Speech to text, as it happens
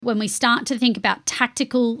When we start to think about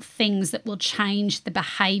tactical things that will change the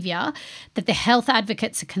behaviour that the health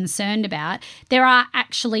advocates are concerned about, there are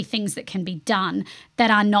actually things that can be done that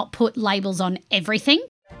are not put labels on everything.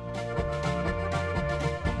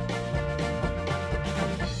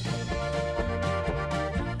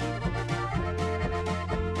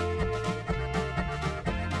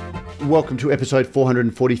 Welcome to episode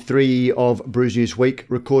 443 of Brews News Week,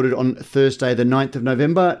 recorded on Thursday the 9th of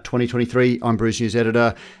November 2023. I'm Brews News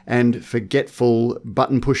editor and forgetful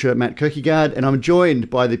button pusher Matt Kierkegaard, and I'm joined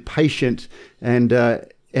by the patient and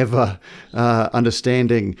ever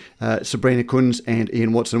understanding Sabrina Kunz and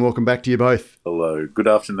Ian Watson. Welcome back to you both. Hello, good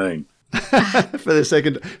afternoon. For the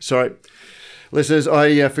second, sorry. Listeners,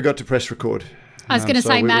 I forgot to press record. I was going to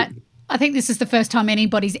say, Matt, I think this is the first time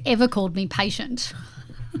anybody's ever called me patient.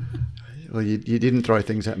 Well, you didn't throw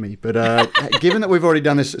things at me, but given that we've already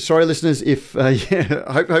done this, sorry, listeners, if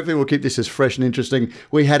hopefully we'll keep this as fresh and interesting.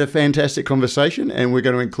 We had a fantastic conversation, and we're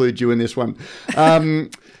going to include you in this one.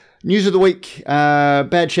 News of the week,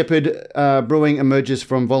 Bad Shepherd Brewing emerges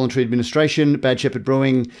from voluntary administration. Bad Shepherd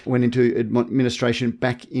Brewing went into administration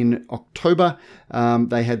back in October.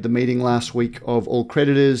 They had the meeting last week of all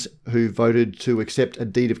creditors who voted to accept a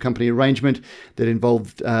deed of company arrangement that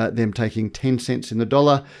involved them taking 10 cents in the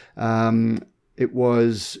dollar. It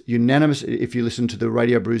was unanimous. If you listen to the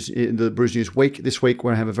Radio Brews, the Brews News Week this week,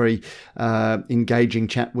 we're going to have a very engaging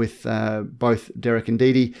chat with both Derek and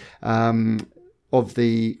Dee Dee. Of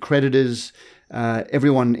the creditors,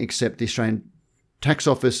 everyone except the Australian Tax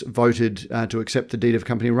Office voted to accept the deed of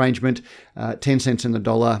company arrangement. 10 cents in the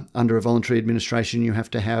dollar. Under a voluntary administration, you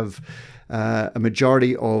have to have a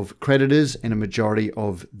majority of creditors and a majority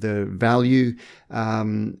of the value.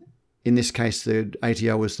 In this case, the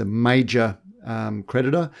ATO was the major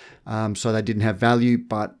creditor, so they didn't have value,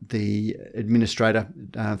 but the administrator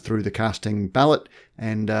threw the casting ballot,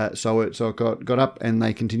 and so it got up, and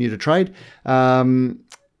they continue to trade.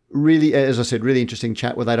 Really, as I said, really interesting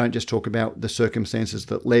chat where they don't just talk about the circumstances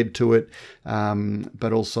that led to it,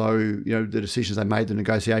 but also the decisions they made, the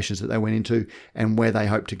negotiations that they went into, and where they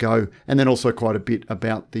hope to go, and then also quite a bit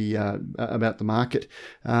about the market.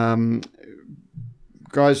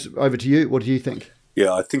 Guys, over to you. What do you think?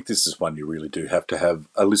 Yeah, I think this is one you really do have to have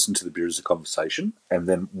a listen to the beer as a conversation, and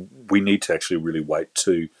then we need to actually really wait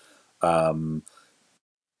to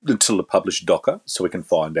until the published docker so we can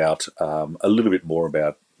find out a little bit more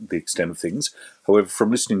about the extent of things. However,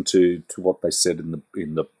 from listening to what they said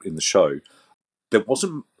in the show, there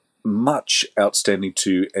wasn't much outstanding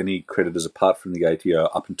to any creditors apart from the ATO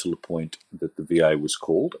up until the point that the VA was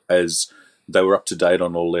called, as they were up to date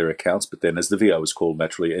on all their accounts, but then as the VA was called,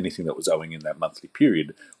 naturally anything that was owing in that monthly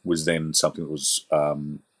period was then something that was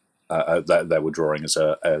that they were drawing as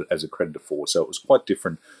a creditor for. So it was quite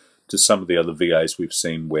different to some of the other VAs we've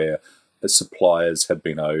seen where suppliers have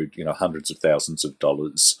been owed hundreds of thousands of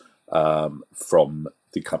dollars from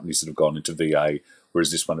the companies that have gone into VA,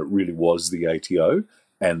 whereas this one, it really was the ATO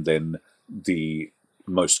and then the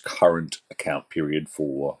most current account period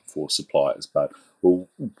for suppliers. But we'll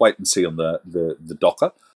wait and see on the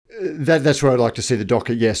docker. That's where I'd like to see the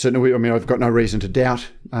docker. Yes, certainly. I mean, I've got no reason to doubt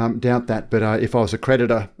that. But if I was a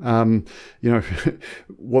creditor,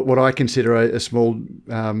 what I consider a small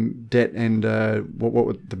debt and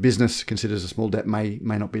what the business considers a small debt may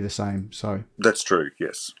not be the same. So that's true.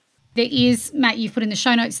 Yes. There is, Matt, you've put in the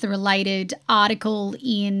show notes the related article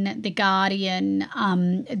in The Guardian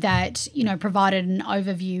that provided an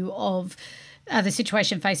overview of the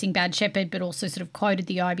situation facing Bad Shepherd, but also sort of quoted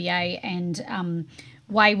the IBA and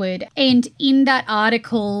Wayward. And in that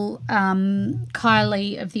article,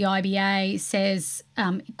 Kylie of the IBA says,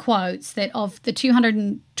 quotes, that of the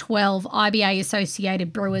 212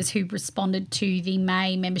 IBA-associated brewers who responded to the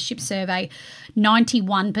May membership survey,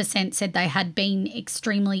 91% said they had been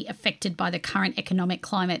extremely affected by the current economic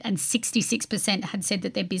climate, and 66% had said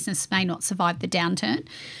that their business may not survive the downturn.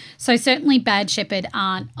 So certainly Bad Shepherd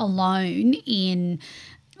aren't alone in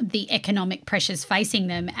the economic pressures facing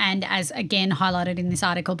them. And as again highlighted in this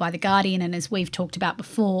article by The Guardian, and as we've talked about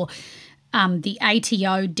before, the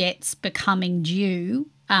ATO debts becoming due,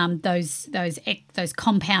 those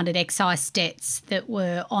compounded excise debts that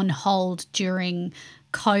were on hold during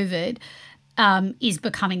COVID, is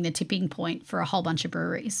becoming the tipping point for a whole bunch of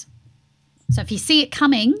breweries. So if you see it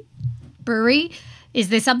coming, brewery, is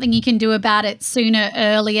there something you can do about it sooner,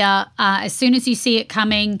 earlier? As soon as you see it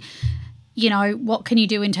coming, what can you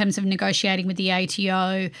do in terms of negotiating with the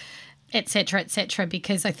ATO, et cetera,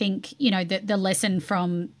 because I think, the lesson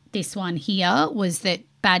from this one here was that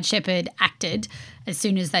Bad Shepherd acted as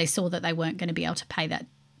soon as they saw that they weren't going to be able to pay that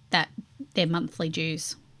their monthly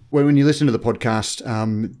dues. Well, when you listen to the podcast,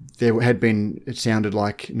 there had been, it sounded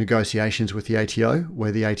like, negotiations with the ATO,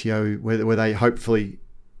 where they hopefully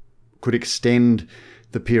could extend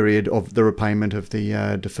the period of the repayment of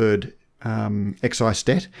the deferred excise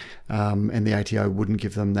debt, and the ATO wouldn't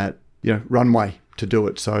give them that runway to do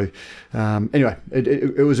it. So anyway,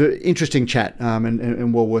 it was an interesting chat,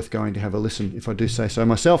 and well worth going to have a listen, if I do say so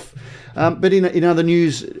myself. But in other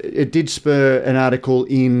news, it did spur an article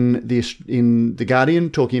in the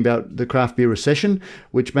Guardian talking about the craft beer recession,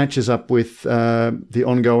 which matches up with the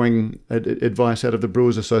ongoing advice out of the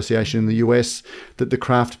Brewers Association in the US that the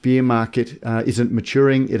craft beer market isn't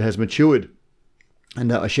maturing; it has matured.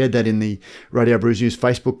 And I shared that in the Radio Brews News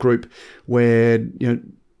Facebook group, where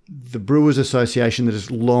the Brewers Association, that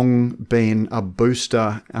has long been a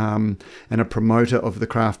booster and a promoter of the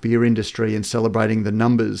craft beer industry and celebrating the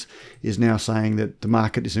numbers, is now saying that the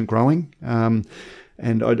market isn't growing. And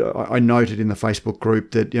I noted in the Facebook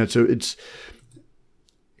group that so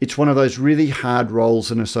it's one of those really hard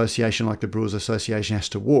roles an association like the Brewers Association has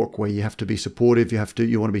to walk, where you have to be supportive, you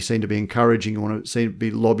want to be seen to be encouraging, you want to seen to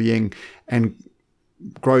be lobbying, and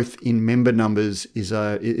growth in member numbers is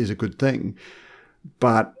a good thing.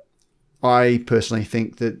 But I personally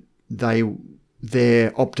think that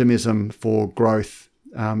their optimism for growth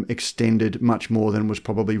extended much more than was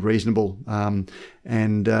probably reasonable,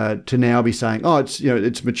 and to now be saying, "Oh,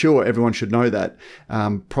 it's mature. Everyone should know that."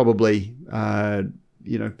 Probably, I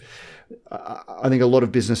think a lot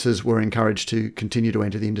of businesses were encouraged to continue to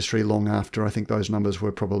enter the industry long after I think those numbers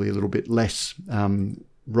were probably a little bit less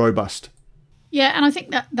robust. Yeah, and I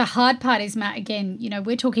think that the hard part is, Matt, again,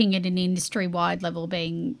 we're talking at an industry-wide level,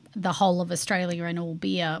 being the whole of Australia and all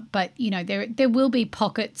beer, but, there will be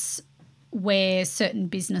pockets where certain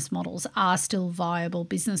business models are still viable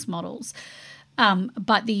business models,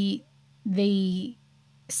 but the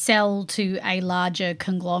sell to a larger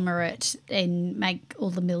conglomerate and make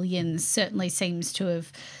all the millions certainly seems to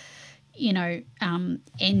have,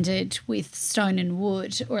 ended with Stone and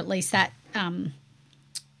Wood, or at least that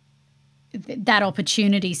that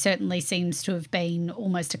opportunity certainly seems to have been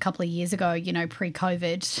almost a couple of years ago,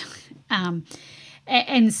 pre-COVID.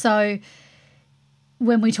 And so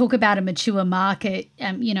when we talk about a mature market,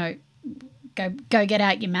 go get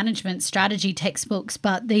out your management strategy textbooks,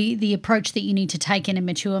 but the approach that you need to take in a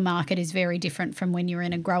mature market is very different from when you're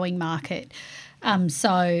in a growing market.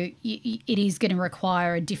 So it is going to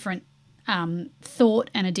require a different thought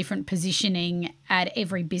and a different positioning at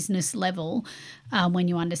every business level when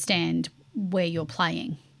you understand where you're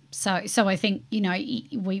playing. So I think,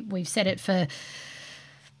 we've said it for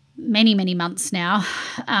many, many months now,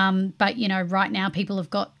 but, right now people have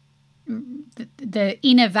got the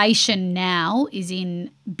innovation now is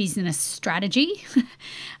in business strategy,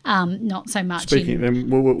 not so much. Speaking,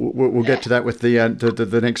 and we'll get to that with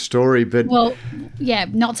the next story. But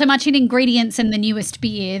not so much in ingredients and the newest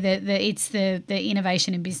beer. It's the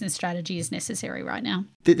innovation in business strategy is necessary right now.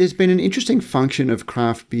 There's been an interesting function of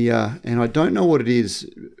craft beer, and I don't know what it is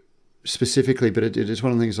specifically, but it is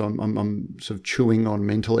one of the things I'm sort of chewing on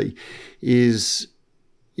mentally. Is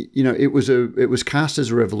it was cast as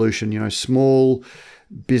a revolution. Small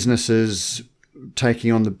businesses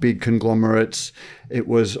taking on the big conglomerates. It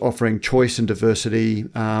was offering choice and diversity.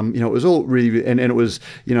 It was all really, and it was,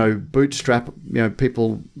 bootstrap,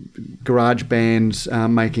 people, garage bands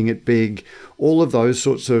making it big. All of those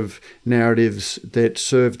sorts of narratives that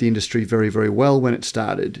served the industry very, very well when it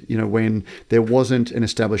started, when there wasn't an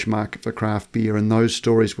established market for craft beer, and those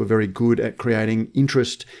stories were very good at creating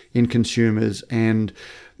interest in consumers and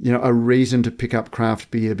a reason to pick up craft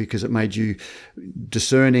beer because it made you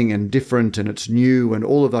discerning and different and it's new and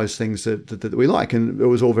all of those things that we like. And it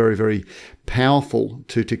was all very, very powerful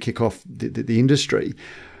to kick off the industry.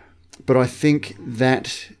 But I think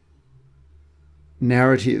that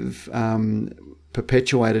narrative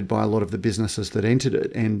perpetuated by a lot of the businesses that entered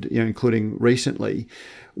it, and including recently,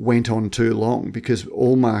 went on too long because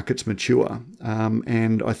all markets mature.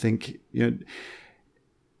 And I think,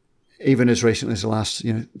 even as recently as the last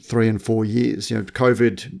 3 and 4 years,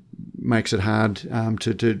 COVID makes it hard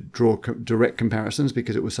to draw direct comparisons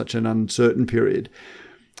because it was such an uncertain period.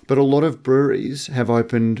 But a lot of breweries have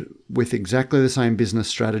opened with exactly the same business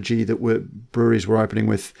strategy that breweries were opening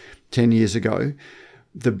with 10 years ago.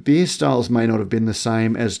 The beer styles may not have been the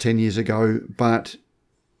same as 10 years ago, but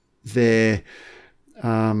their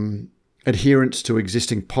adherence to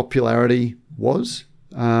existing popularity was.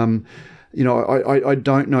 I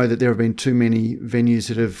don't know that there have been too many venues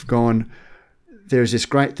that have gone, there's this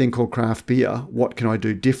great thing called craft beer. What can I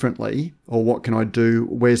do differently? Or what can I do?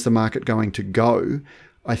 Where's the market going to go?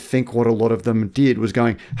 I think what a lot of them did was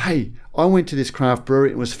going, hey, I went to this craft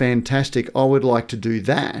brewery, it was fantastic, I would like to do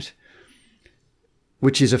that,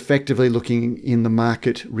 which is effectively looking in the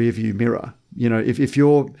market rearview mirror. You know, if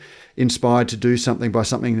you're inspired to do something by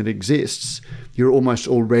something that exists, you're almost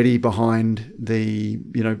already behind the,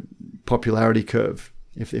 you know, popularity curve,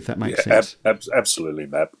 if that makes sense. Absolutely,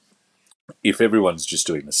 Matt. If everyone's just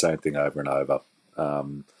doing the same thing over and over,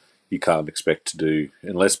 you can't expect to do,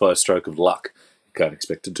 unless by a stroke of luck, you can't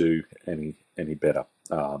expect to do any better.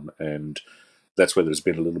 And that's where there's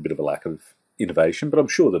been a little bit of a lack of innovation, but I'm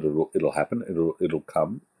sure that it'll happen. It'll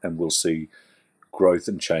come, and we'll see growth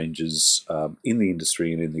and changes in the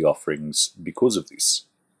industry and in the offerings because of this.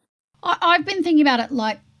 I've been thinking about it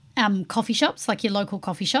like coffee shops, like your local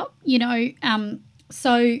coffee shop. You know,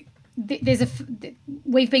 so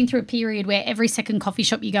we've been through a period where every second coffee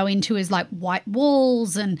shop you go into is like white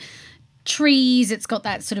walls and trees. It's got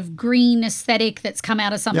that sort of green aesthetic that's come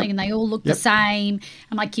out of something, and they all look the same.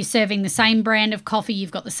 And like you're serving the same brand of coffee.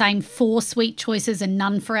 You've got the same 4 sweet choices and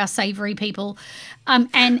none for our savoury people.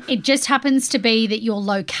 And it just happens to be that your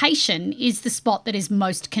location is the spot that is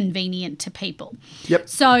most convenient to people. Yep.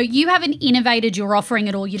 So you haven't innovated your offering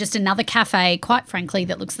at all. You're just another cafe, quite frankly,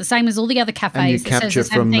 that looks the same as all the other cafes. And you capture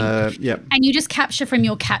from and you just capture from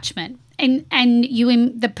your catchment. And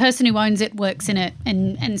the person who owns it works in it,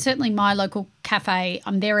 and certainly my local cafe,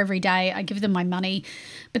 I'm there every day. I give them my money,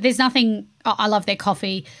 but there's nothing. I love their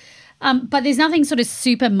coffee, but there's nothing sort of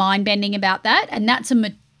super mind bending about that. And that's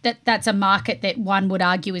a market that one would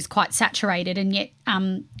argue is quite saturated, and yet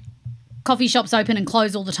coffee shops open and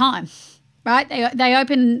close all the time. Right? They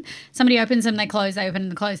open, somebody opens them, they close, they open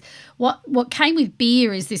and they close. What came with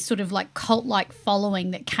beer is this sort of like cult-like following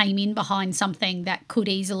that came in behind something that could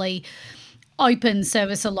easily open,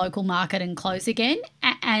 service a local market and close again.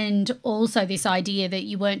 And also this idea that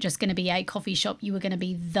you weren't just going to be a coffee shop, you were going to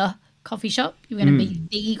be the coffee shop. You were going to be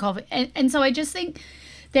the coffee. And so I just think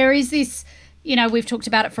there is this, you know, we've talked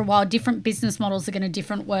about it for a while, different business models are going to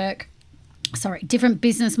different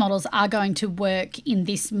business models are going to work in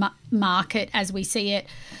this market as we see it.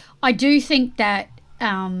 I do think that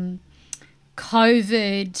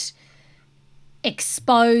COVID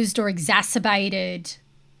exposed or exacerbated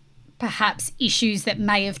perhaps issues that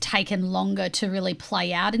may have taken longer to really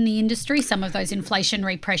play out in the industry, some of those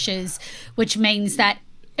inflationary pressures, which means that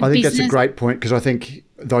I think that's a great point, because I think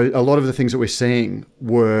a lot of the things that we're seeing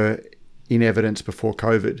were in evidence before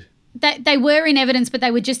COVID. They were in evidence, but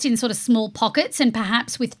they were just in sort of small pockets, and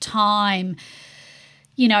perhaps with time,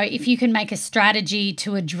 you know, if you can make a strategy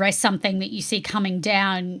to address something that you see coming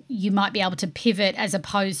down, you might be able to pivot as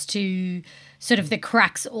opposed to sort of the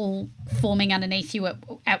cracks all forming underneath you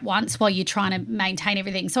at once while you're trying to maintain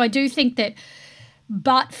everything. So I do think that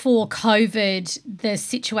but for COVID, the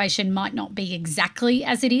situation might not be exactly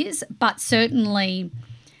as it is, but certainly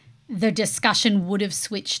the discussion would have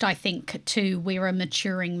switched, I think, to we're a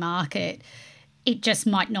maturing market. It just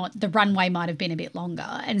might not, the runway might have been a bit longer.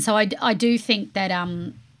 And so I do think that,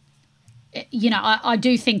 you know, I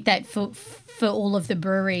do think that for all of the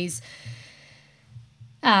breweries,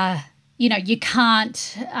 you know, you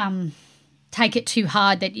can't take it too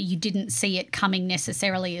hard that you didn't see it coming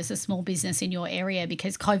necessarily as a small business in your area,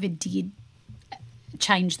 because COVID did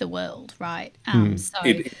change the world, right?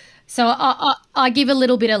 So I give a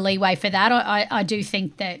little bit of leeway for that. I do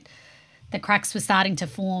think that the cracks were starting to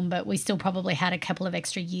form, but we still probably had a couple of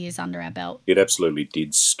extra years under our belt. It absolutely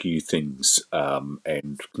did skew things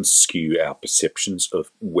and skew our perceptions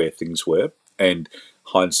of where things were. And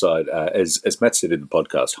hindsight, as Matt said in the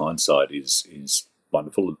podcast, hindsight is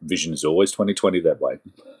wonderful. Vision is always 20/20 that way.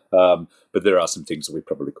 But there are some things that we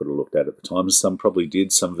probably could have looked at the time. Some probably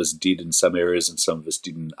did. Some of us did in some areas, and some of us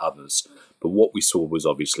did in others. But what we saw was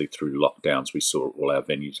obviously through lockdowns, we saw all our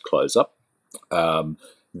venues close up.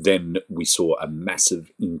 Then we saw a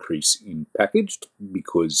massive increase in packaged,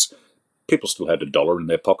 because people still had $1 in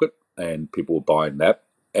their pocket and people were buying that.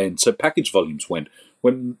 And so package volumes went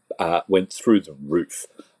through the roof.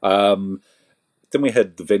 Then we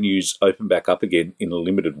had the venues open back up again in a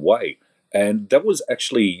limited way. And that was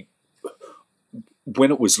actually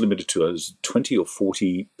when it was limited to 20 or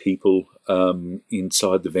 40 people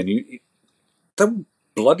inside the venue. They were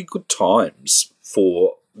bloody good times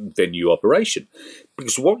for venue operation,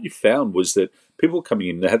 because what you found was that people were coming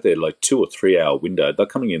in, they had their like 2 or 3 hour window. They're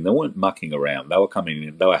coming in, they weren't mucking around. They were coming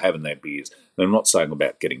in, they were having their beers. And I'm not saying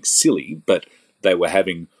about getting silly, but they were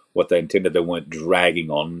having what they intended. They weren't dragging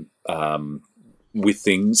on with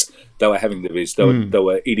things. They were having their beers. They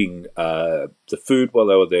were eating the food while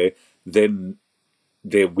they were there. Then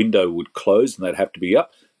their window would close and they'd have to be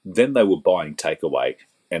up. Then they were buying takeaway.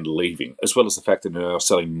 and leaving, as well as the fact that they're now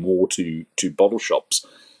selling more to bottle shops.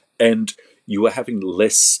 And you were having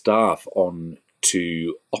less staff on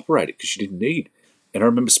to operate it because you didn't need. And I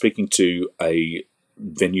remember speaking to a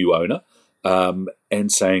venue owner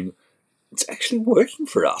and saying, it's actually working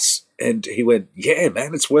for us. And he went, yeah,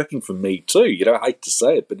 man, it's working for me too. You know, I hate to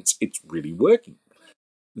say it, but it's really working.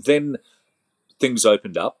 Then things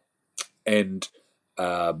opened up and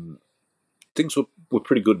things were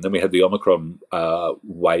pretty good. And then we had the Omicron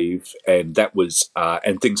wave, and that was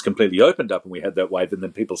and things completely opened up, and we had that wave, and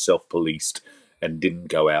then people self-policed and didn't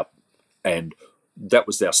go out, and that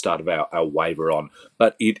was our start of our waiver on.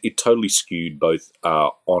 But it totally skewed both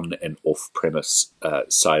on and off-premise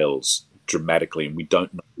sales dramatically, and we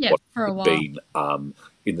don't know what it's been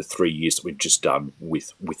in the 3 years that we've just done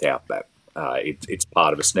without that. It's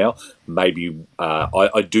part of us now. Maybe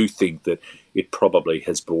I do think that it probably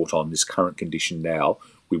has brought on this current condition now.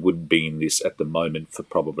 We wouldn't be in this at the moment for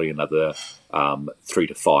probably another 3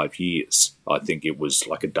 to 5 years. I think it was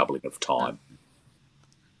like a doubling of time.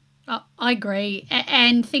 I agree.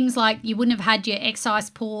 And things like you wouldn't have had your excise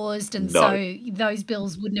paused, and so those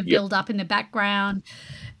bills wouldn't have built up in the background.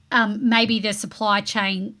 Maybe the supply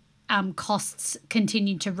chain costs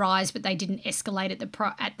continued to rise, but they didn't escalate at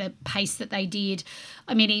the pace that they did.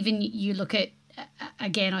 I mean, even you look at,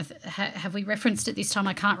 again, have we referenced it this time?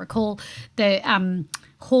 I can't recall the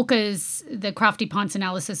Hawker's, the Crafty Pints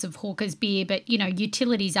analysis of Hawker's beer, but, you know,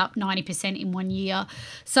 utilities up 90% in 1 year.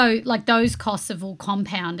 So, like, those costs have all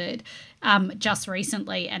compounded just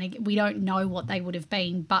recently, and we don't know what they would have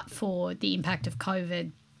been but for the impact of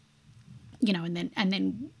COVID, you know, and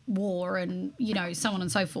then war and, you know, so on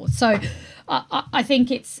and so forth. So I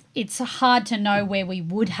think it's hard to know where we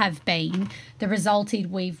would have been. The result is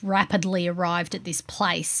we've rapidly arrived at this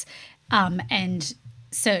place, and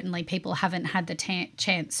certainly people haven't had the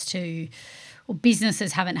chance to, or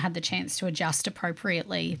businesses haven't had the chance to adjust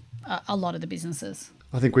appropriately, a lot of the businesses.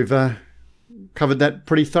 I think we've covered that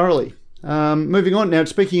pretty thoroughly. Moving on now,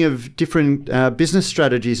 speaking of different business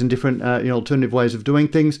strategies and different alternative ways of doing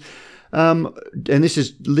things, and this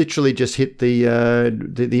has literally just hit the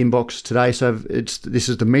inbox today. So this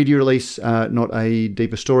is the media release, not a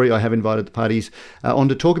deeper story. I have invited the parties on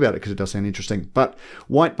to talk about it because it does sound interesting. But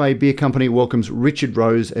White Bay Beer Company welcomes Richard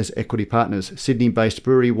Rose as equity partners. Sydney-based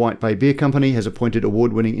brewery White Bay Beer Company has appointed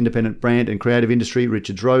award-winning independent brand and creative industry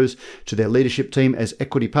Richard Rose to their leadership team as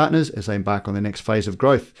equity partners as they embark on their next phase of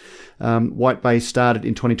growth. White Bay started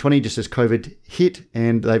in 2020 just as COVID hit,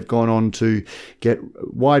 and they've gone on to get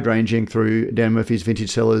wide-ranging through Dan Murphy's Vintage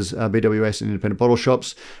Cellars, BWS and independent bottle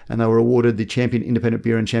shops, and they were awarded the Champion Independent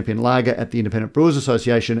Beer and Champion Lager at the Independent Brewers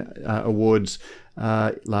Association Awards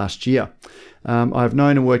last year. I've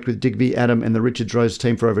known and worked with Digby, Adam and the Richard Rose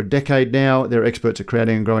team for over a decade now. They're experts at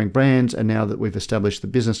creating and growing brands, and now that we've established the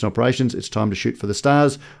business and operations, it's time to shoot for the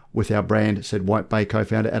stars with our brand, said White Bay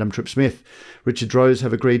co-founder Adam Tripp-Smith. Richard Rose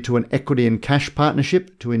have agreed to an equity and cash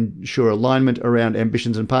partnership to ensure alignment around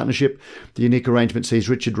ambitions and partnership. The unique arrangement sees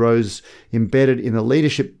Richard Rose embedded at the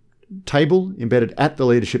leadership table,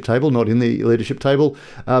 not in the leadership table,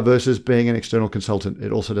 versus being an external consultant.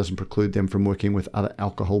 It also doesn't preclude them from working with other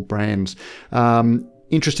alcohol brands.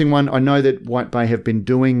 Interesting one. I know that White Bay have been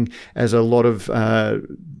doing, as a lot of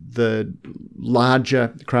the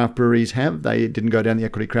larger craft breweries have. They didn't go down the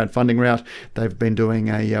equity crowdfunding route. They've been doing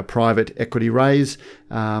a private equity raise,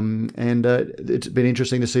 and it's been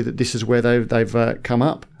interesting to see that this is where they've come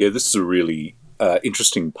up. Yeah, this is a really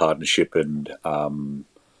interesting partnership, and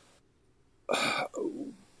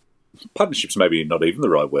partnerships maybe not even the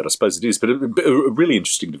right word, I suppose it is, but a really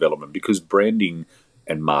interesting development, because branding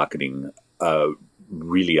and marketing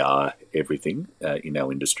really are everything in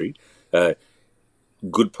our industry.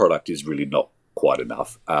 Good product is really not quite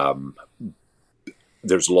enough.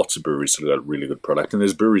 There's lots of breweries that have got really good product, and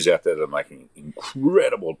there's breweries out there that are making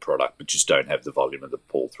incredible product but just don't have the volume and the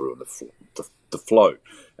pull through and the flow.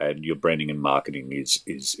 And your branding and marketing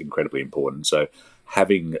is incredibly important. So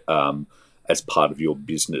having as part of your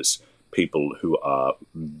business people who are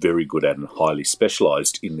very good at and highly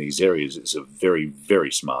specialised in these areas is a very,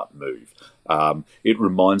 very smart move. It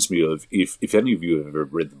reminds me of, if any of you have ever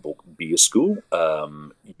read the book Beer School,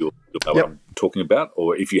 you'll know what I'm talking about.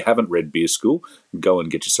 Or if you haven't read Beer School, go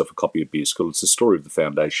and get yourself a copy of Beer School. It's the story of the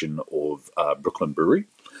foundation of Brooklyn Brewery.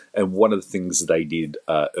 And one of the things they did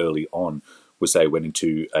early on was they went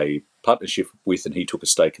into a partnership with, and he took a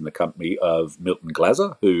stake in the company of Milton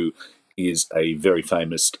Glaser, who is a very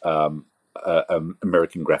famous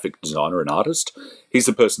American graphic designer and artist. He's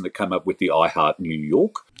the person that came up with the I Heart New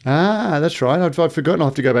York. Ah, that's right. I've forgotten. I'll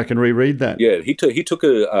have to go back and reread that. Yeah, he took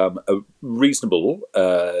a reasonable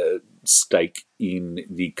stake in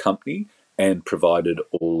the company and provided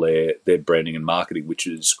all their branding and marketing, which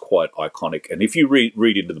is quite iconic. And if you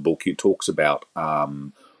read into the book, he talks about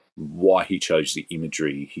why he chose the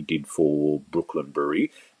imagery he did for Brooklyn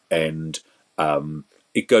Brewery, and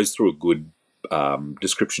it goes through a good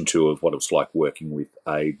description too of what it was like working with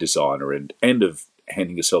a designer and of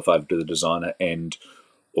handing yourself over to the designer, and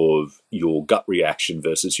of your gut reaction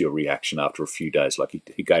versus your reaction after a few days. Like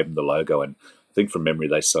he gave them the logo, and I think from memory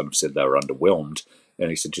they sort of said they were underwhelmed, and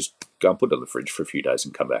he said just go and put it in the fridge for a few days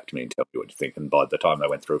and come back to me and tell me what you think. And by the time they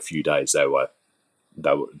went through a few days,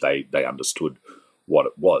 they understood what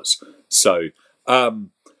it was. So so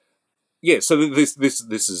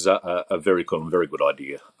this is a very cool and very good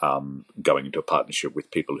idea, going into a partnership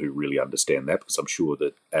with people who really understand that, because I'm sure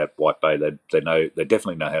that at White Bay they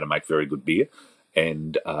definitely know how to make very good beer,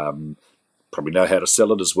 and probably know how to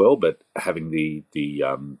sell it as well. But having the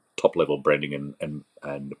top level branding and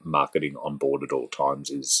marketing on board at all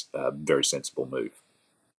times is a very sensible move.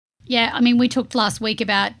 Yeah, I mean, we talked last week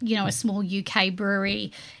about, a small UK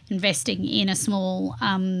brewery investing in a small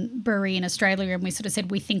brewery in Australia, and we sort of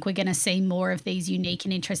said we think we're going to see more of these unique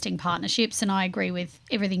and interesting partnerships, and I agree with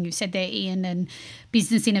everything you've said there, Ian, and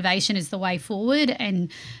business innovation is the way forward,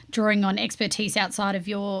 and drawing on expertise outside of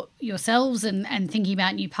yourselves and thinking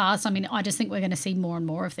about new paths. I mean, I just think we're going to see more and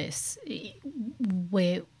more of this,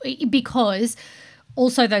 because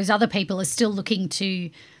also those other people are still looking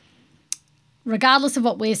to, regardless of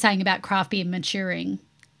what we're saying about craft beer maturing,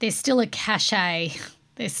 there's still a cachet,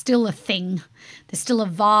 there's still a thing, there's still a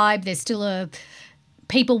vibe, there's still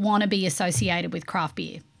people want to be associated with craft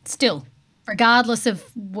beer. Still, regardless of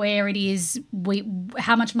where it is,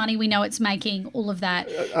 how much money we know it's making, all of that.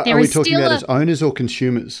 Are we talking about as owners or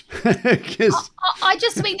consumers? I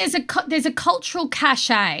just mean there's a cultural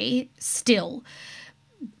cachet still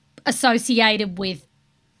associated with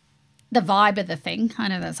the vibe of the thing. I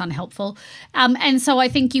know that's unhelpful. And so I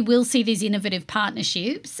think you will see these innovative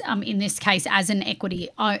partnerships, in this case as an equity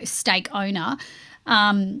stake owner.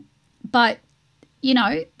 But,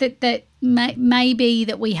 that may be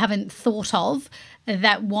that we haven't thought of,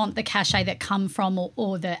 that want the cachet that come from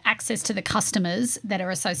or the access to the customers that are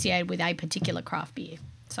associated with a particular craft beer.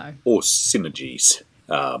 Or synergies.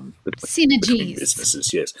 Synergies between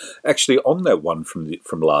businesses, yes. Actually, on that one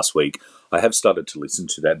from last week, I have started to listen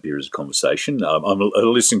to that Beer as a Conversation. I'm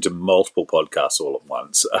listening to multiple podcasts all at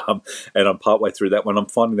once, and I'm partway through that one. I'm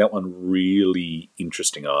finding that one really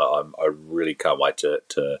interesting. I really can't wait to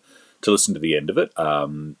listen to the end of it.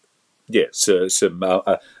 So some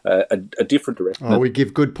a different direction. Oh, we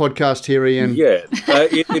give good podcast here, Ian. Yeah.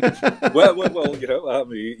 Well,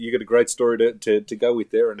 you got a great story to go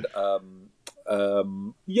with there, and I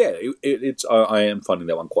am finding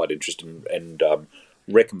that one quite interesting, and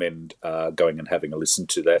recommend going and having a listen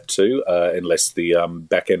to that too, unless the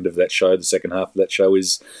back end of that show, the second half of that show,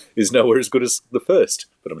 is nowhere as good as the first,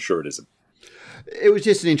 but I'm sure it isn't. It was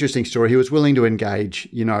just an interesting story. He was willing to engage,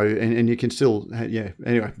 and you can still, anyway,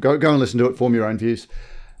 go and listen to it, form your own views.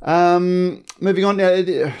 Moving on now,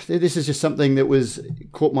 this is just something that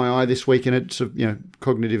caught my eye this week, and it's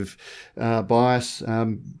cognitive bias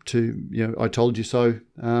to I told you so.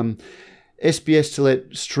 SBS to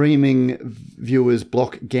let streaming viewers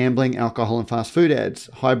block gambling, alcohol and fast food ads.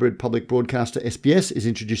 Hybrid public broadcaster SBS is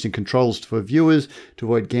introducing controls for viewers to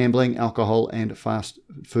avoid gambling, alcohol and fast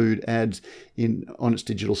food ads on its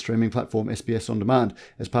digital streaming platform, SBS On Demand,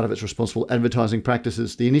 as part of its responsible advertising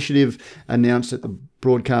practices. The initiative, announced at the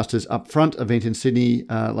Broadcasters Upfront event in Sydney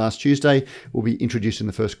last Tuesday, will be introduced in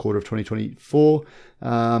the first quarter of 2024.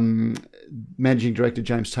 Managing Director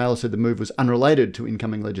James Taylor said the move was unrelated to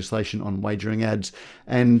incoming legislation on wagering ads.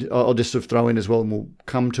 And I'll just sort of throw in as well, and we'll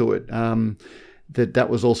come to it, that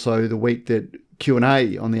was also the week that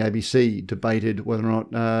Q&A on the ABC debated whether or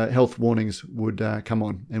not health warnings would come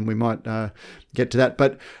on, and we might get to that.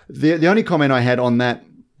 But the only comment I had on that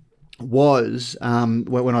was,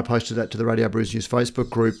 when I posted that to the Radio Brews News Facebook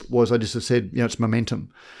group, was I just said, it's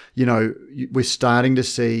momentum. We're starting to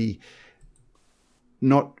see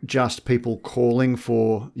not just people calling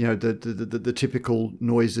for, the typical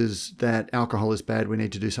noises that alcohol is bad, we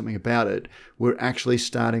need to do something about it. We're actually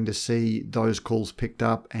starting to see those calls picked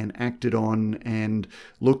up and acted on and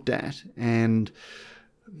looked at. And,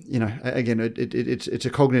 again, it's a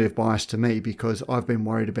cognitive bias to me, because I've been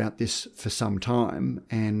worried about this for some time,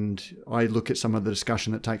 and I look at some of the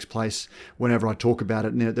discussion that takes place whenever I talk about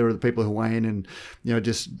it, and there are the people who weigh in and,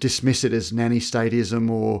 just dismiss it as nanny statism,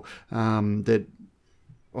 or that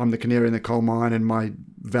I'm the canary in the coal mine and my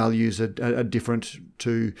values are different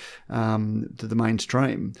to the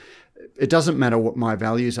mainstream. it doesn't matter what my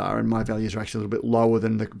values are, and my values are actually a little bit lower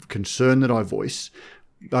than the concern that I voice.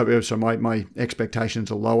 So my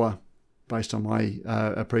expectations are lower based on my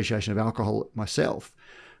appreciation of alcohol myself.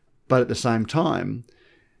 But at the same time,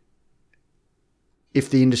 if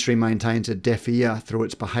the industry maintains a deaf ear through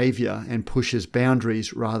its behaviour and pushes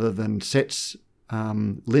boundaries rather than sets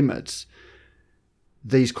limits,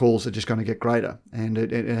 these calls are just going to get greater, and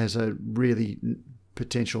it has a really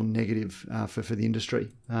potential negative for the industry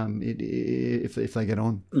if they get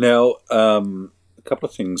on. Now, a couple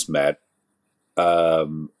of things, Matt.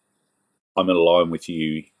 I'm in line with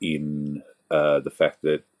you in the fact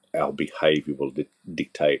that our behaviour will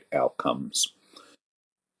dictate outcomes.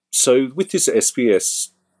 So with this SBS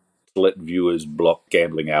to let viewers block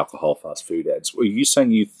gambling, alcohol, fast food ads, were you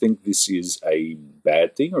saying you think this is a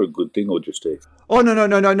bad thing or a good thing or just a... Oh,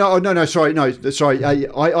 no. Sorry.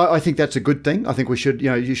 I think that's a good thing. I think we should,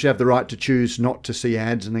 you should have the right to choose not to see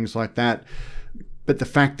ads and things like that. But the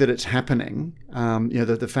fact that it's happening,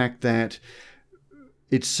 the fact that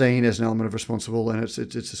it's seen as an element of responsible and it's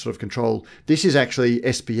a sort of control. This is actually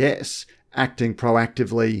SBS acting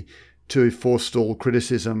proactively to forestall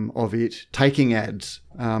criticism of it taking ads.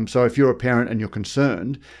 So if you're a parent and you're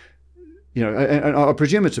concerned, and I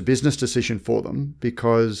presume it's a business decision for them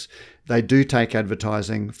because they do take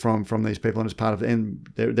advertising from these people, and it's part of, and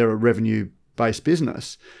they're a revenue-based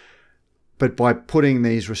business. But by putting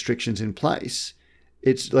these restrictions in place,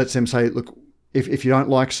 it lets them say, look, if you don't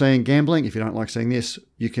like seeing gambling, if you don't like seeing this,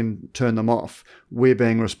 you can turn them off. We're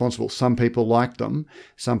being responsible. Some people like them,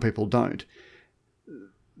 some people don't.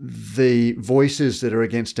 The voices that are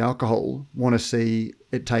against alcohol want to see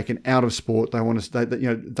it taken out of sport. They want to,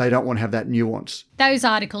 they don't want to have that nuance. Those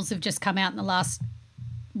articles have just come out in the last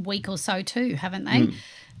week or so too, haven't they?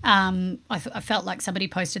 I felt like somebody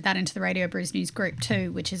posted that into the Radio Brews News group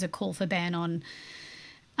too, which is a call for ban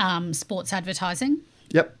on sports advertising.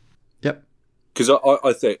 Yep. Because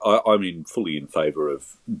I think I'm fully in favour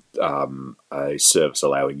of a service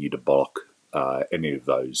allowing you to block any of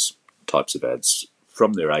those types of ads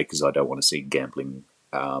from their aid, because I don't want to see gambling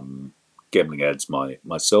ads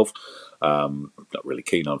myself. Not really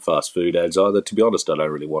keen on fast food ads either. To be honest, I don't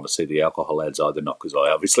really want to see the alcohol ads either, not because I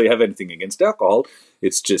obviously have anything against alcohol.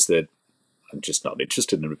 It's just that I'm just not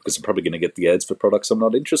interested in it because I'm probably going to get the ads for products I'm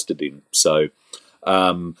not interested in. So,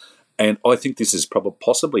 and I think this is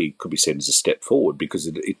possibly could be seen as a step forward because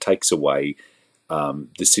it takes away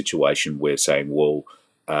the situation where saying, well,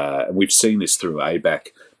 and we've seen this through ABAC,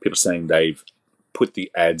 people saying they've put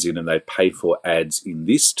the ads in and they pay for ads in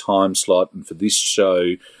this time slot and for this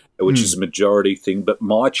show, which is a majority thing, but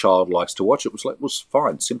my child likes to watch it. It was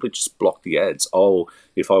fine. Simply just block the ads.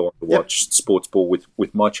 If I want to watch sports ball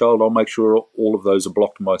with my child, I'll make sure all of those are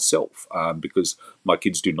blocked myself because my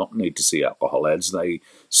kids do not need to see alcohol ads. They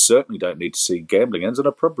certainly don't need to see gambling ads, and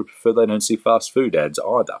I probably prefer they don't see fast food ads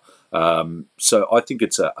either. So I think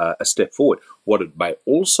it's a step forward. What it may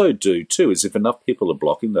also do too is if enough people are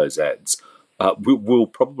blocking those ads, will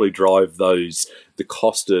probably drive the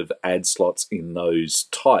cost of ad slots in those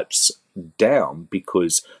types down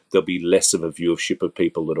because there'll be less of a viewership of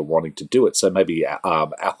people that are wanting to do it. So maybe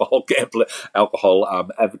alcohol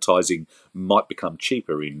advertising might become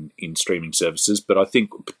cheaper in streaming services. But I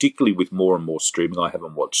think particularly with more and more streaming, I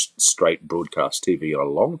haven't watched straight broadcast TV in a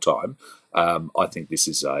long time. I think this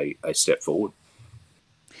is a step forward.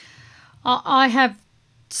 I have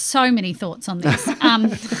so many thoughts on this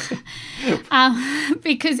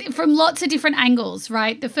because from lots of different angles,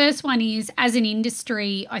 right? The first one is, as an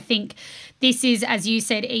industry, I think this is, as you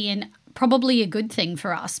said, Ian, probably a good thing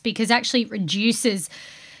for us because actually it reduces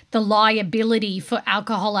the liability for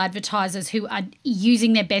alcohol advertisers who are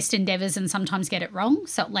using their best endeavours and sometimes get it wrong,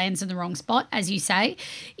 so it lands in the wrong spot, as you say.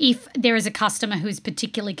 If there is a customer who is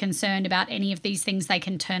particularly concerned about any of these things, they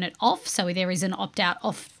can turn it off, so there is an opt-out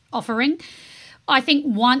offering. I think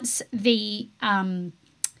once the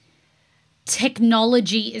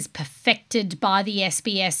technology is perfected by the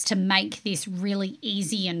SBS to make this really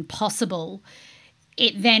easy and possible,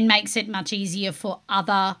 it then makes it much easier for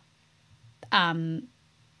other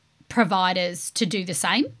providers to do the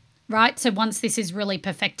same, right? So once this is really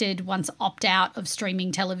perfected, once opt-out of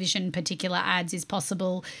streaming television particular ads is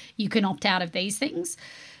possible, you can opt out of these things.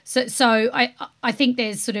 So I think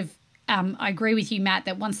there's sort of I agree with you, Matt,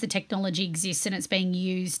 that once the technology exists and it's being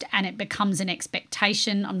used and it becomes an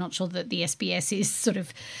expectation, I'm not sure that the SBS is sort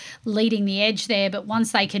of leading the edge there, but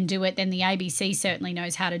once they can do it, then the ABC certainly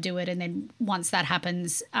knows how to do it. And then once that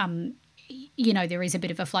happens, there is a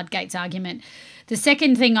bit of a floodgates argument. The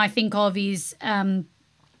second thing I think of is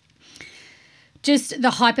just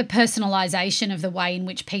the hyper-personalisation of the way in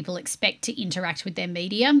which people expect to interact with their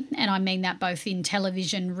media. And I mean that both in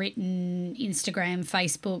television, written, Instagram,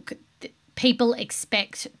 Facebook. People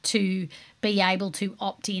expect to be able to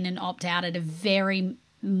opt in and opt out at a very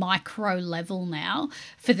micro level now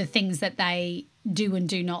for the things that they do and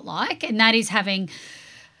do not like. And that is having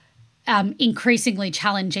increasingly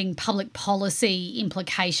challenging public policy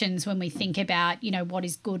implications when we think about, you know, what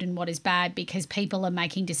is good and what is bad, because people are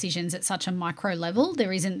making decisions at such a micro level.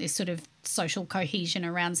 There isn't this sort of social cohesion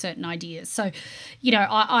around certain ideas. So, you know,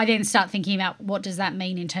 I then start thinking about what does that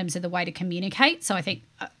mean in terms of the way to communicate. So I think,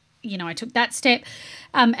 you know, I took that step.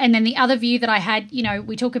 And then the other view that I had, you know,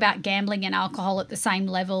 we talk about gambling and alcohol at the same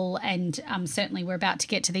level, and certainly we're about to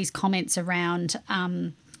get to these comments around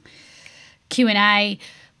Q&A.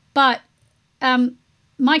 But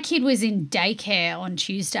my kid was in daycare on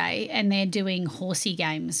Tuesday and they're doing horsey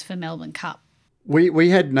games for Melbourne Cup. We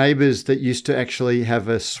had neighbours that used to actually have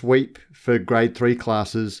a sweep for grade 3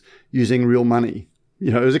 classes using real money.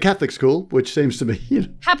 You know, it was a Catholic school, which seems to be, you know.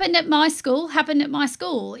 Happened at my school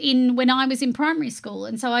when I was in primary school.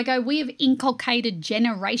 And so I go, we have inculcated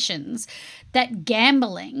generations that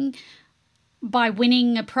gambling by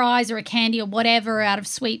winning a prize or a candy or whatever out of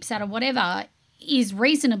sweeps, out of whatever, is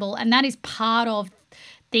reasonable, and that is part of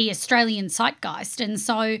the Australian zeitgeist. And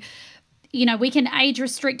so, you know, we can age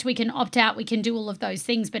restrict, we can opt out, we can do all of those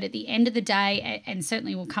things, but at the end of the day, and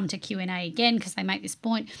certainly we'll come to Q&A again because they make this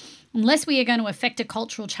point, unless we are going to affect a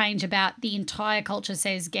cultural change about the entire culture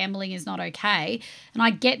says gambling is not okay, and I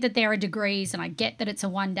get that there are degrees and I get that it's a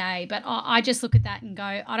one day, but I just look at that and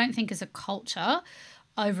go, I don't think as a culture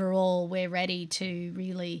overall we're ready to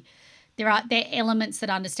really... There are elements that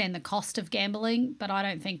understand the cost of gambling, but I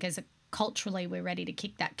don't think culturally we're ready to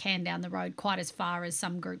kick that can down the road quite as far as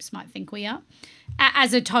some groups might think we are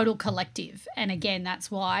as a total collective. And again,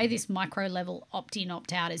 that's why this micro level opt-in,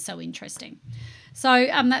 opt-out is so interesting. So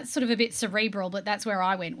that's sort of a bit cerebral, but that's where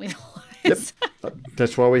I went with all this. Yep.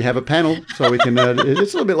 That's why we have a panel, so we can. It's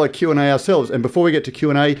a little bit like Q&A ourselves. And before we get to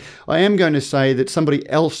Q&A, I am going to say that somebody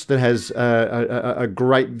else that has a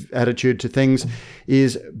great attitude to things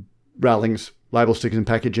is Rowling's label, stickers and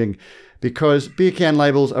packaging, because beer can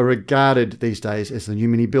labels are regarded these days as the new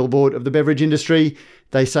mini billboard of the beverage industry.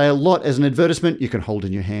 They say a lot as an advertisement you can hold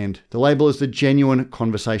in your hand. The label is the genuine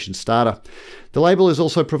conversation starter. The label is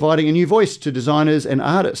also providing a new voice to designers and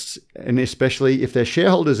artists, and especially if they're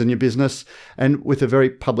shareholders in your business, and with a very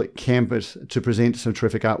public canvas to present some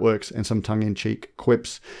terrific artworks and some tongue-in-cheek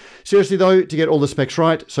quips. Seriously though, to get all the specs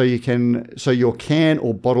right, so your can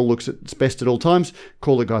or bottle looks its best at all times,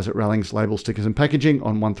 call the guys at Rowling's Label, Stickers and Packaging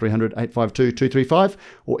on 1300 852 235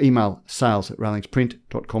 or email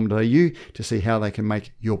sales@rowlingsprint.com.au to see how they can make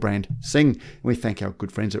your brand sing. And we thank our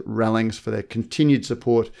good friends at Rowling's for their continued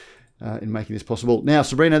support in making this possible. Now,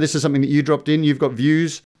 Sabrina, this is something that you dropped in. You've got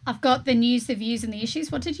views. I've got the news, the views and the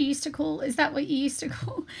issues. What did you used to call? Is that what you used to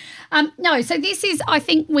call? No, so this is, I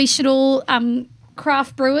think we should all,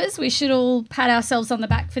 craft brewers, we should all pat ourselves on the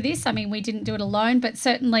back for this. I mean, we didn't do it alone, but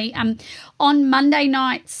certainly on Monday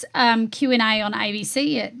night's Q&A on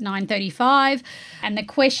ABC at 9:35, and the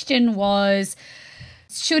question was,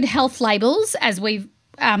 should health labels, as the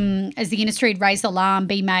industry had raised the alarm,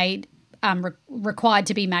 be made required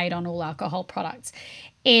to be made on all alcohol products?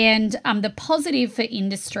 And the positive for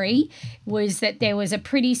industry was that there was a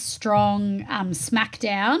pretty strong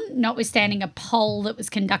smackdown, notwithstanding a poll that was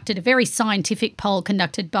conducted, a very scientific poll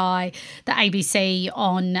conducted by the ABC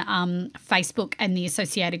on Facebook, and the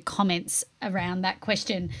associated comments around that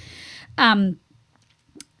question.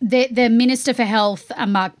 The Minister for Health,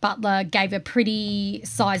 Mark Butler, gave a pretty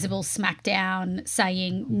sizable smackdown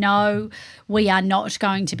saying, no, we are not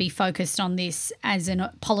going to be focused on this as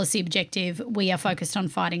a policy objective. We are focused on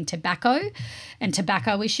fighting tobacco and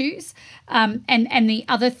tobacco issues. And the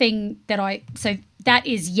other thing so that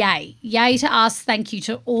is yay. Yay to us. Thank you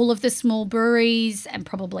to all of the small breweries and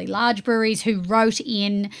probably large breweries who wrote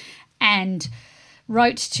in and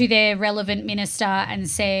wrote to their relevant minister and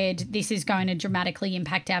said, this is going to dramatically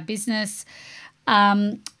impact our business.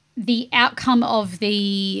 The outcome of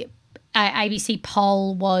the ABC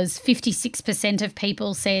poll was 56% of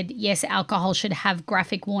people said, yes, alcohol should have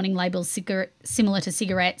graphic warning labels similar to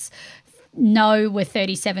cigarettes. No were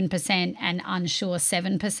 37% and unsure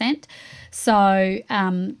 7%. So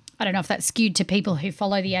I don't know if that's skewed to people who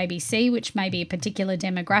follow the ABC, which may be a particular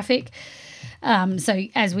demographic. So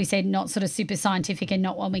as we said, not sort of super scientific and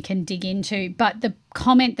not one we can dig into. But the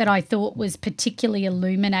comment that I thought was particularly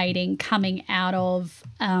illuminating coming out of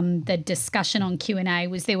the discussion on Q&A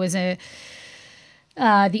was there was a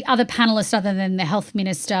The other panellist, other than the health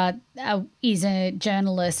minister, is a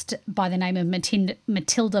journalist by the name of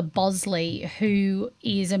Matilda Bosley, who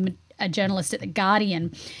is a journalist at The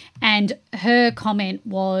Guardian. And her comment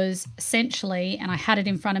was essentially, and I had it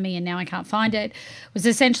in front of me and now I can't find it, was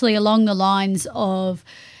essentially along the lines of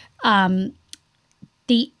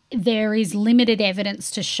there is limited evidence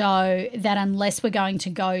to show that unless we're going to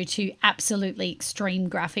go to absolutely extreme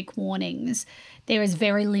graphic warnings, there is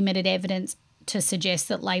very limited evidence to suggest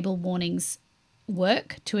that label warnings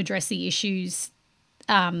work to address the issues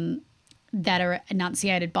that are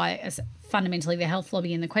enunciated by fundamentally the health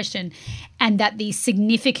lobby in the question, and that the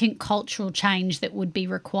significant cultural change that would be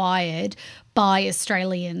required by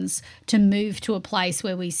Australians to move to a place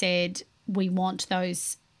where we said we want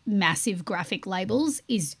those massive graphic labels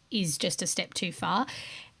is just a step too far.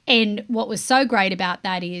 And what was so great about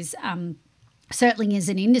that is certainly as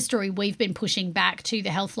an industry, we've been pushing back to the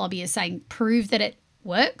health lobby as saying prove that it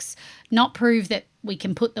works, not prove that we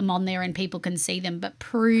can put them on there and people can see them, but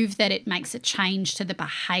prove that it makes a change to the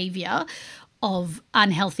behaviour of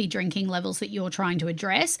unhealthy drinking levels that you're trying to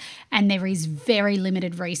address. And there is very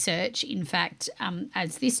limited research. In fact,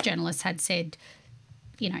 as this journalist had said,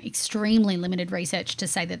 extremely limited research to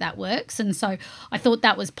say that works. And so I thought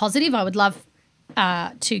that was positive. I would love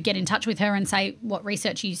to get in touch with her and say, what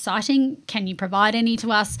research are you citing? Can you provide any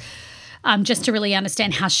to us? Just to really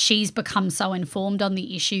understand how she's become so informed on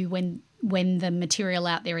the issue when the material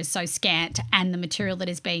out there is so scant and the material that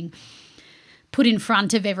is being put in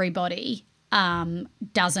front of everybody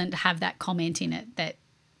doesn't have that comment in it, that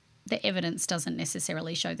the evidence doesn't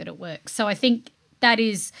necessarily show that it works. So I think that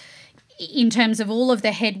is, in terms of all of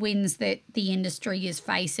the headwinds that the industry is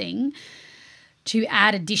facing, to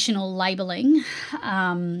add additional labelling,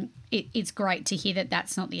 it's great to hear that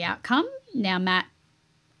that's not the outcome. Now, Matt,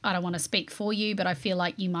 I don't want to speak for you, but I feel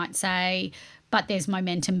like you might say, but there's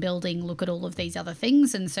momentum building, look at all of these other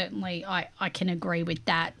things, and certainly I can agree with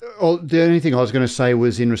that. Well, the only thing I was going to say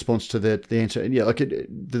was in response to the answer. Yeah, like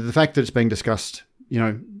the fact that it's being discussed,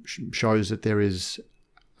 shows that there is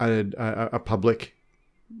a public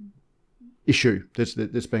issue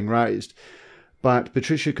that's being raised. But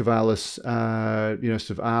Patricia Cavalis, sort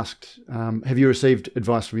of asked, have you received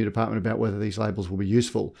advice from your department about whether these labels will be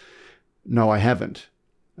useful? No, I haven't.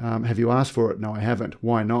 Have you asked for it? No, I haven't.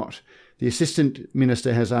 Why not? The Assistant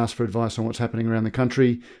Minister has asked for advice on what's happening around the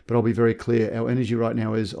country, but I'll be very clear, our energy right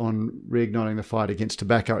now is on reigniting the fight against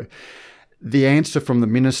tobacco. The answer from the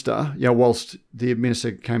Minister, whilst the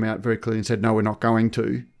Minister came out very clearly and said, no, we're not going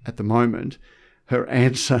to at the moment, her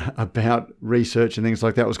answer about research and things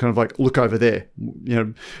like that was kind of like, look over there.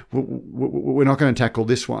 We're not going to tackle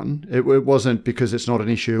this one. It wasn't because it's not an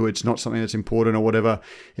issue. It's not something that's important or whatever.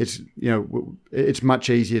 It's, it's much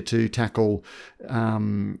easier to tackle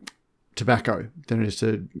tobacco than it is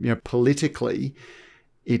to, politically,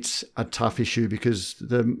 it's a tough issue because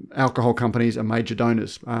the alcohol companies are major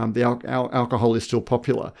donors. The alcohol is still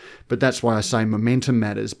popular, but that's why I say momentum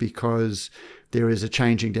matters, because there is a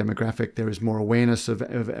changing demographic. There is more awareness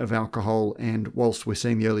of alcohol. And whilst we're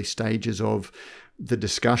seeing the early stages of the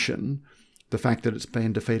discussion, the fact that it's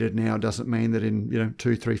been defeated now doesn't mean that in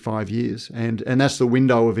 2, 3, 5 years. And that's the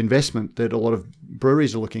window of investment that a lot of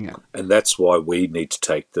breweries are looking at. And that's why we need to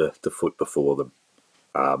take the foot before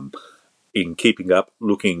them. In keeping up,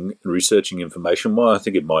 looking, researching information, well, I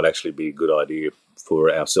think it might actually be a good idea for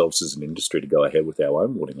ourselves as an industry to go ahead with our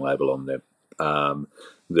own warning label on them,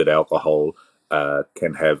 that alcohol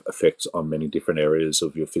can have effects on many different areas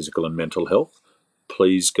of your physical and mental health.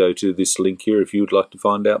 Please go to this link here if you would like to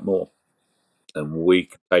find out more. And we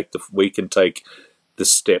can take the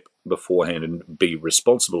step beforehand and be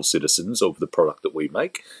responsible citizens of the product that we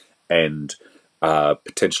make, and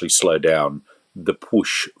potentially slow down the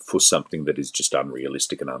push for something that is just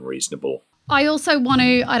unrealistic and unreasonable. I also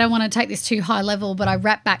I don't want to take this too high level, but I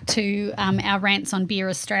wrap back to our rants on Beer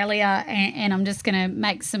Australia, and I'm just going to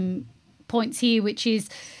make some points here, which is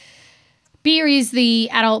beer is the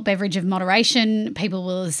adult beverage of moderation. People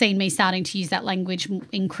will have seen me starting to use that language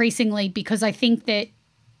increasingly, because I think that,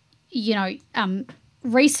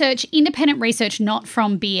 independent research not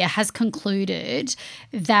from beer has concluded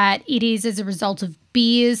that it is as a result of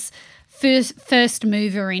beer's first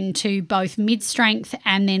mover into both mid-strength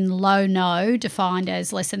and then low-no, defined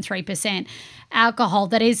as less than 3% alcohol,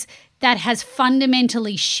 that has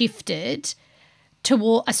fundamentally shifted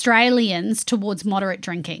toward Australians towards moderate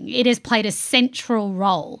drinking. It has played a central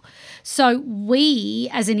role. So we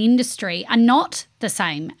as an industry are not the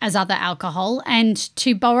same as other alcohol. And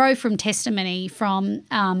to borrow from testimony from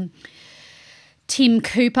Tim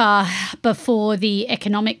Cooper before the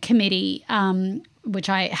Economic Committee, which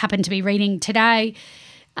I happen to be reading today,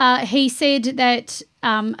 he said that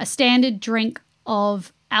a standard drink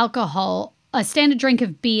of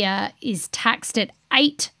beer is taxed at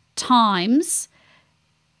 8 times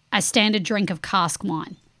a standard drink of cask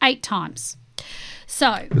wine. 8 times.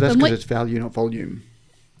 So but that's because it's value, not volume.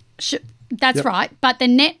 That's right. But the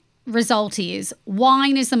net result is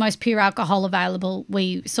wine is the most pure alcohol available.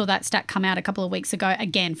 We saw that stat come out a couple of weeks ago,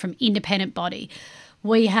 again, from independent body.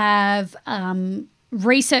 We have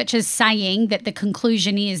researchers saying that the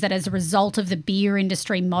conclusion is that as a result of the beer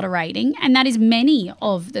industry moderating, and that is many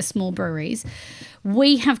of the small breweries,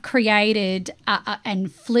 we have created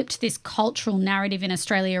and flipped this cultural narrative in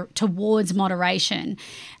Australia towards moderation.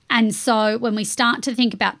 And so when we start to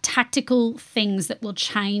think about tactical things that will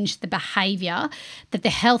change the behaviour that the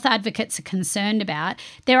health advocates are concerned about,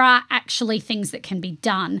 there are actually things that can be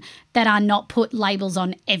done that are not put labels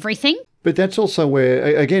on everything. But that's also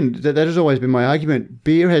where, again, that has always been my argument.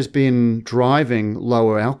 Beer has been driving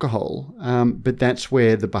lower alcohol, but that's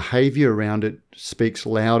where the behaviour around it speaks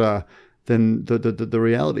louder than the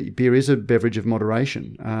reality. Beer is a beverage of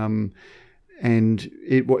moderation. And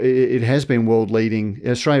it has been world leading.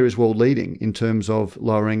 Australia is world leading in terms of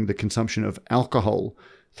lowering the consumption of alcohol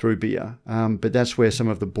through beer. But that's where some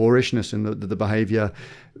of the boorishness and the behaviour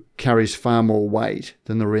carries far more weight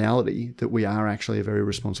than the reality that we are actually a very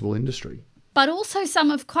responsible industry. But also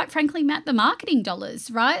some of, quite frankly, Matt, the marketing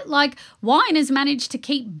dollars, right? Like wine has managed to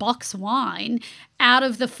keep box wine out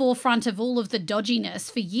of the forefront of all of the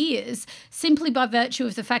dodginess for years, simply by virtue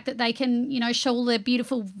of the fact that they can, show all their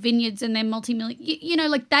beautiful vineyards and their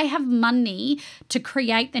multi-million, like they have money to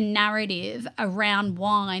create the narrative around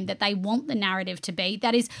wine that they want the narrative to be,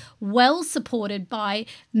 that is well supported by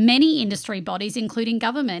many industry bodies, including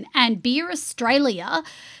government. And Beer Australia,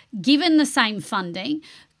 given the same funding,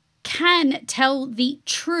 can tell the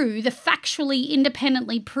factually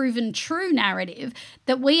independently proven true narrative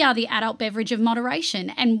that we are the adult beverage of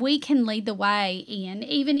moderation, and we can lead the way, Ian,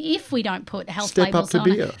 even if we don't put health labels on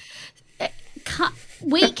beer.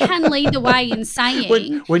 We can lead the way in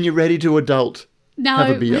saying... When you're ready to adult,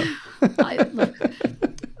 have a beer. I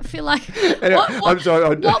feel like... Anyway, I'm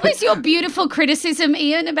sorry. What was your beautiful criticism,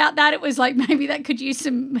 Ian, about that? It was like maybe that could use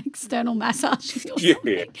some external massaging or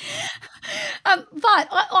something. But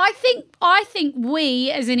I think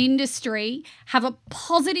we as an industry have a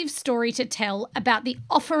positive story to tell about the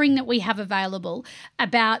offering that we have available,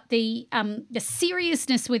 about the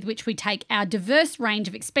seriousness with which we take our diverse range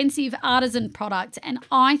of expensive artisan products, and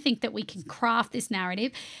I think that we can craft this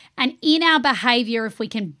narrative. And in our behaviour, if we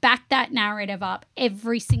can back that narrative up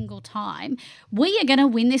every single time, we are going to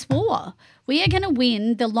win this war. We are going to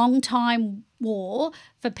win the long time war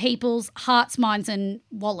for people's hearts, minds and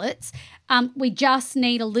wallets. We just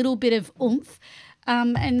need a little bit of oomph.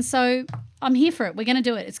 And so I'm here for it. We're going to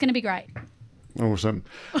do it. It's going to be great. Awesome.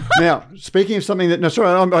 Now, speaking of something that... No, sorry,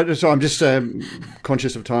 I'm just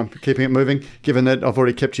conscious of time, keeping it moving, given that I've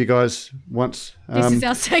already kept you guys once. This is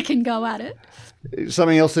our second go at it.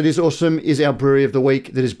 Something else that is awesome is our Brewery of the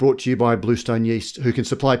Week that is brought to you by Bluestone Yeast, who can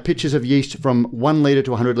supply pitchers of yeast from 1 litre to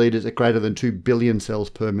 100 litres at greater than 2 billion cells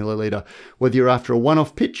per milliliter. Whether you're after a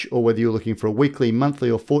one-off pitch or whether you're looking for a weekly, monthly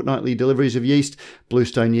or fortnightly deliveries of yeast,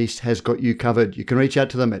 Bluestone Yeast has got you covered. You can reach out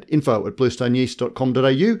to them at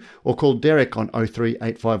info@bluestoneyeast.com.au or call Derek on 03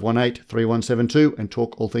 8518 3172 and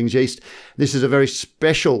talk all things yeast. This is a very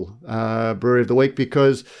special Brewery of the Week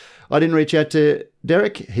because I didn't reach out to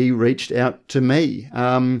Derek. He reached out to me.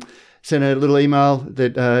 Sent a little email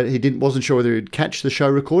that he wasn't sure whether he'd catch the show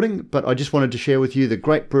recording, but I just wanted to share with you the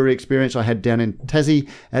great brewery experience I had down in Tassie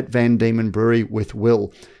at Van Diemen Brewery with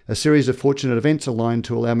Will. A series of fortunate events aligned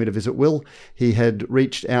to allow me to visit Will. He had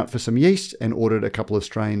reached out for some yeast and ordered a couple of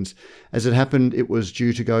strains. As it happened, it was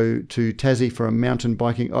due to go to Tassie for a mountain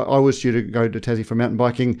biking. I was due to go to Tassie for mountain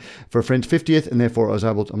biking for a friend's 50th, and therefore I was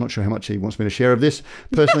able to, I'm not sure how much he wants me to share of this,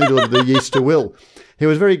 personally delivered the yeast to Will. He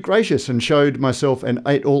was very gracious and showed myself and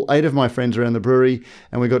all 8 of my friends around the brewery,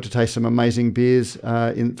 and we got to taste some amazing beers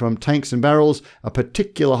from tanks and barrels. A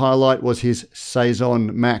particular highlight was his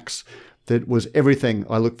Saison Max. That was everything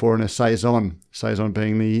I look for in a Saison. Saison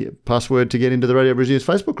being the password to get into the Radio Brews News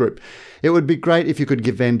Facebook group. It would be great if you could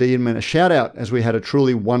give Van Diemen a shout out, as we had a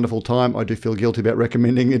truly wonderful time. I do feel guilty about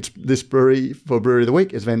recommending this brewery for Brewery of the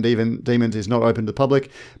Week, as Van Diemen's is not open to the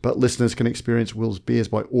public, but listeners can experience Will's beers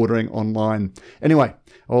by ordering online. Anyway,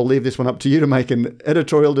 I'll leave this one up to you to make an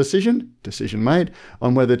editorial decision made,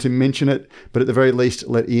 on whether to mention it, but at the very least,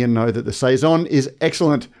 let Ian know that the Saison is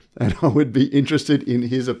excellent, and I would be interested in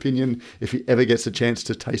his opinion if he ever gets a chance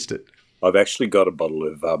to taste it. I've actually got a bottle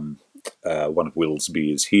of one of Will's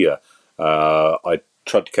beers here. I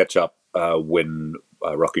tried to catch up when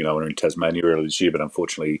Rocky and I were in Tasmania earlier this year, but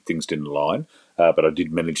unfortunately things didn't align. But I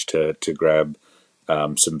did manage to grab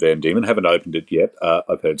some Van Diemen. Haven't opened it yet.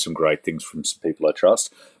 I've heard some great things from some people I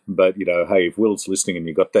trust. But, hey, if Will's listening and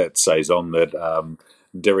you got that Saison that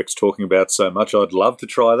Derek's talking about so much, I'd love to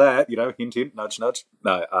try that. Hint, hint, nudge, nudge.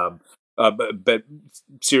 No, but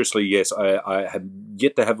seriously, yes, I have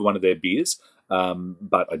yet to have one of their beers.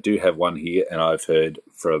 But I do have one here, and I've heard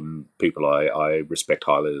from people I respect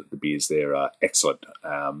highly that the beers there are excellent.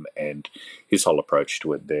 And his whole approach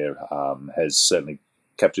to it there has certainly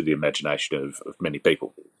captured the imagination of many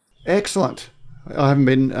people. Excellent. I haven't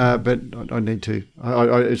been, but I need to.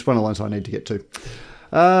 It's one of the ones I need to get to.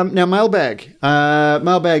 Now, Mailbag.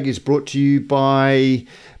 Mailbag is brought to you by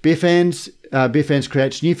Beer Fans. Beer Fans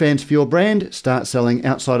creates new fans for your brand. Start selling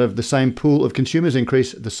outside of the same pool of consumers.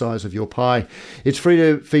 Increase the size of your pie. It's free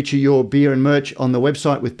to feature your beer and merch on the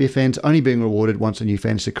website, with Beer Fans only being rewarded once a new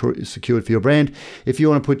fan is secured for your brand. If you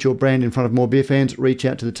want to put your brand in front of more beer fans, reach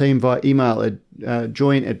out to the team via email at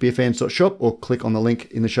join@beerfans.shop or click on the link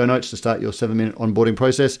in the show notes to start your 7-minute onboarding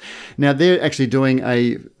process. Now, they're actually doing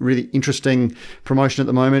a really interesting promotion at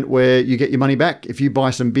the moment where you get your money back. If you buy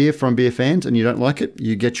some beer from Beer Fans and you don't like it,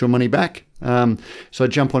 you get your money back. So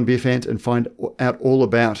jump on Beer Fans and find out all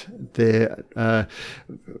about their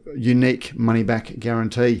unique money back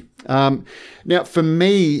guarantee. Now, for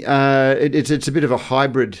me, it's a bit of a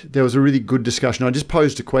hybrid. There was a really good discussion. I just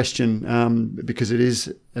posed a question because it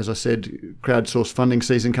is, as I said, crowdsourced funding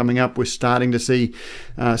season coming up. We're starting to see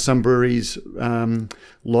some breweries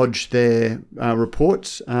lodge their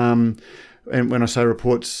reports. And when I say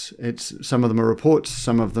reports, it's some of them are reports,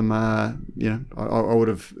 some of them are, I would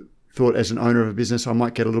have thought as an owner of a business, I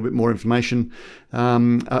might get a little bit more information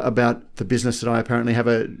about the business that I apparently have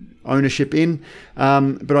a ownership in.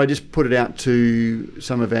 But I just put it out to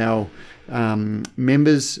some of our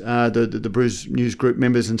members, the Brews News Group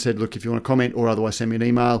members, and said, look, if you want to comment or otherwise send me an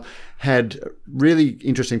email. Had really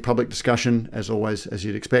interesting public discussion, as always, as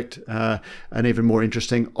you'd expect, an even more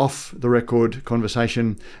interesting off-the-record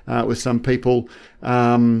conversation with some people.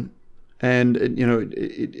 And,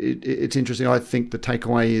 it's interesting. I think the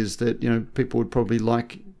takeaway is that, people would probably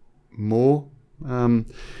like more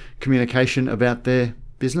communication about their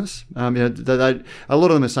business. A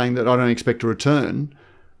lot of them are saying that I don't expect a return,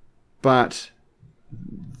 but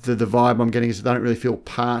the vibe I'm getting is they don't really feel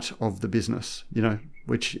part of the business,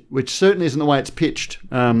 which certainly isn't the way it's pitched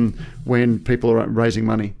when people are raising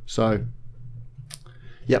money. So,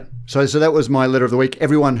 yep. So that was my letter of the week.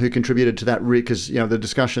 Everyone who contributed to that, because the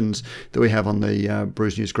discussions that we have on the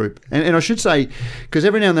Brews News Group, and I should say, because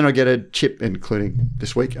every now and then I get a chip, including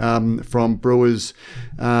this week, from brewers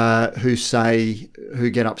who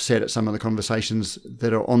get upset at some of the conversations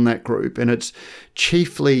that are on that group, and it's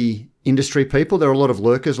chiefly industry people. There are a lot of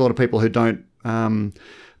lurkers, a lot of people who don't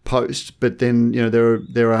post, but then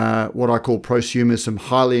there are what I call prosumers, some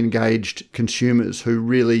highly engaged consumers who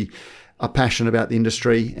really are passionate about the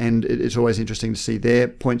industry, and it's always interesting to see their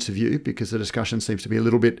points of view, because the discussion seems to be a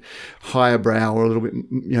little bit higher brow or a little bit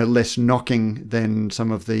less knocking than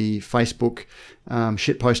some of the Facebook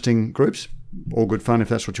shitposting groups. All good fun if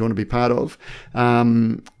that's what you want to be part of.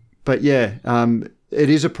 But yeah, it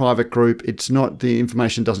is a private group. It's not, the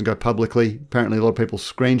information doesn't go publicly. Apparently a lot of people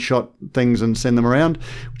screenshot things and send them around,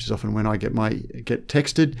 which is often when I get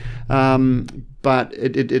texted. But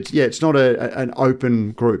it's not an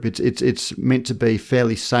open group. It's meant to be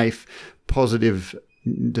fairly safe, positive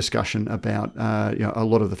discussion about a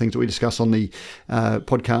lot of the things that we discuss on the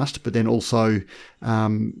podcast, but then also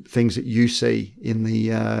things that you see in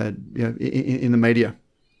the in the media.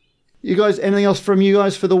 You guys, anything else from you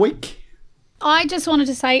guys for the week? I just wanted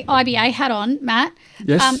to say IBA hat on, Matt.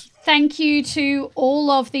 Yes. Thank you to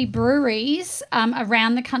all of the breweries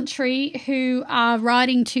around the country who are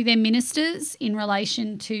writing to their ministers in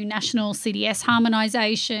relation to national CDS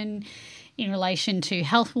harmonisation, in relation to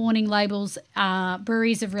health warning labels.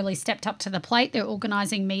 Breweries have really stepped up to the plate. They're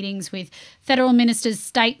organising meetings with federal ministers,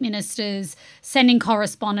 state ministers, sending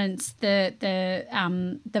correspondence. The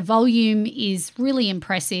volume is really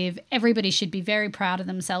impressive. Everybody should be very proud of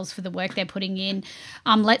themselves for the work they're putting in.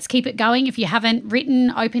 Let's keep it going. If you haven't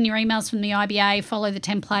written, open your emails from the IBA, follow the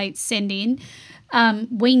templates, send in.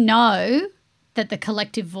 We know that the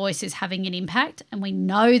collective voice is having an impact, and we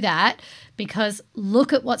know that because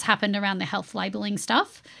look at what's happened around the health labelling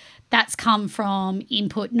stuff. That's come from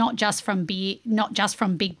input, not just from beer, not just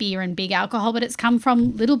from big beer and big alcohol, but it's come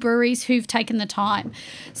from little breweries who've taken the time.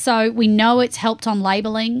 So we know it's helped on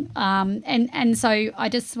labelling. And so I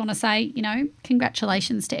just want to say,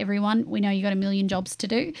 congratulations to everyone. We know you've got a million jobs to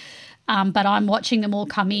do. But I'm watching them all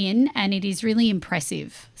come in, and it is really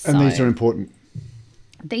impressive. And these are important.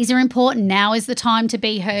 These are important. Now is the time to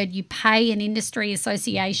be heard. You pay an industry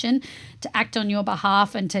association to act on your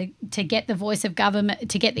behalf and to get the voice of government,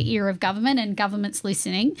 to get the ear of government, and government's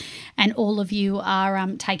listening, and all of you are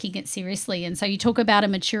taking it seriously. And so you talk about a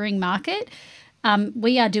maturing market.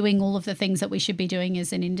 We are doing all of the things that we should be doing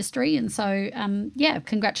as an industry. And so,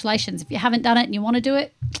 congratulations. If you haven't done it and you want to do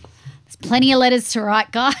it, there's plenty of letters to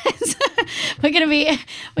write, guys. we're going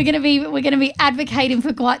to be advocating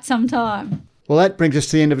for quite some time. Well, that brings us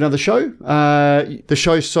to the end of another show. The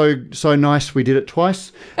show's so nice we did it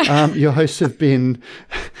twice. Your hosts have been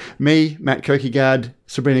me, Matt Kierkegaard,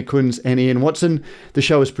 Sabrina Kunz, and Ian Watson. The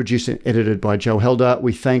show is produced and edited by Joe Helder.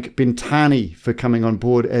 We thank Bintani for coming on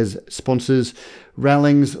board as sponsors,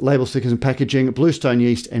 Rallings, Label Stickers and Packaging, Bluestone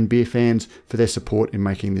Yeast, and Beer Fans for their support in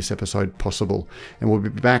making this episode possible. And we'll be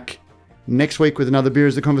back next week with another Beer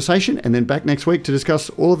is the Conversation, and then back next week to discuss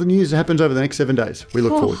all of the news that happens over the next 7 days. We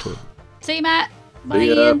look forward to it. See you, Matt. Bye,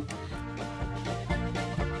 See ya. Ian.